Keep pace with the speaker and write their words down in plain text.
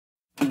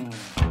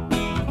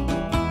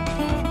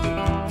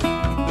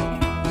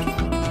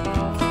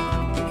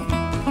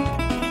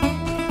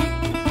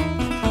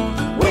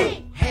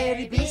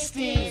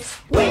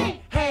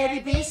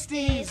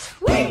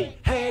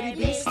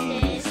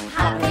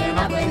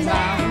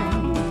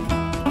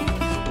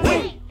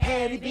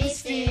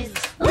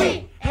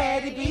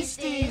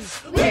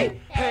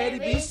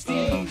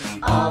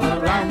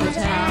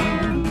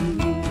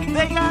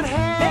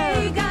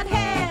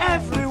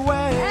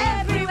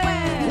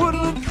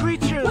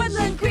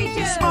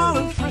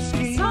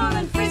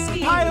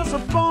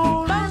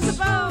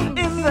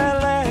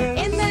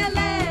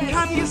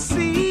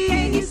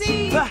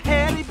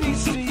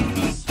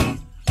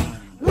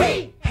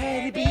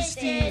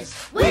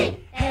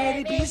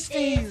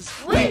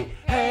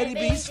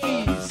heady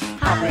beasties,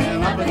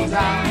 hopping up and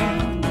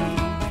down.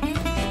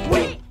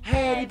 We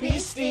heady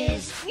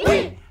beasties,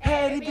 we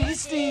heady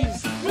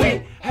beasties,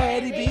 we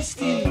heady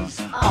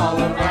beasties, all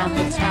around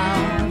the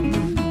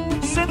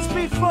town. Since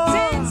before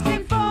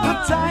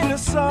the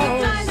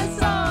dinosaurs,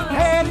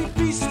 heady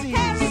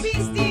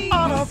beasties,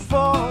 on all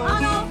fours,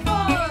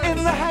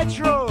 in the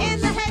hedgerows,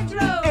 in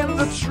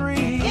the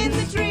trees.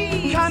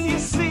 Can you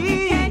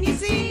see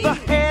the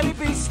heady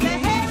beasties?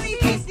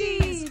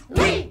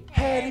 We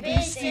heady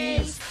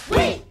beasties,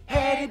 we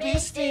heady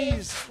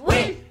beasties,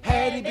 we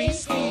heady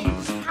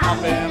beasties,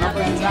 hopping up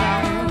and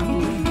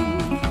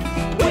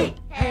down. We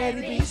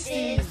heady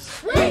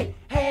beasties, we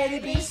heady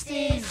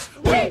beasties,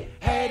 we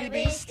heady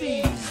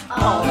beasties,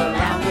 all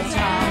around the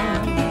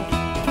town.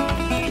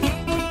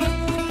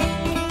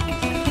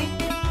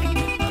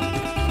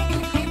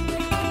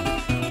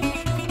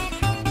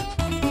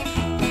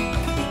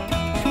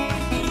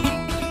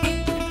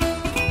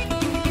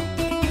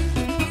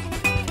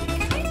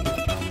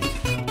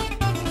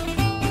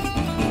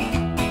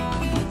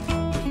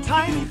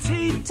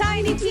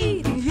 Tiny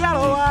teeth,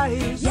 yellow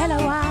eyes,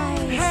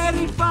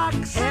 hairy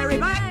backs,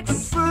 and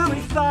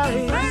furry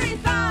thighs,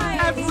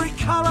 every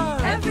color,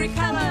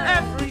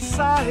 every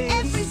size,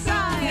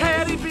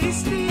 hairy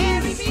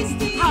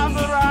beasties, have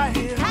a ride.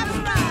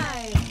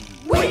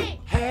 We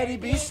hairy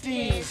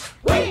beasties,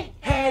 we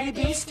hairy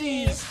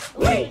beasties,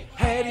 we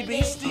hairy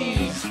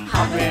beasties,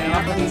 hopping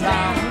up and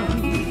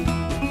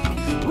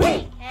down.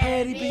 We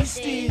hairy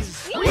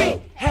beasties,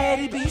 we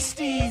hairy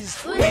beasties,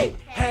 we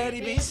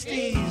hairy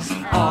beasties,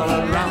 all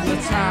around the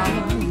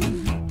town.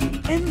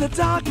 In the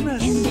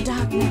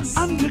darkness,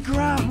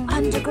 underground,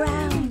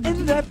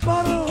 in their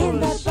burrows,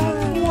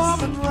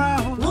 warm and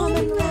round,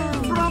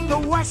 from the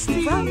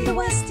westies,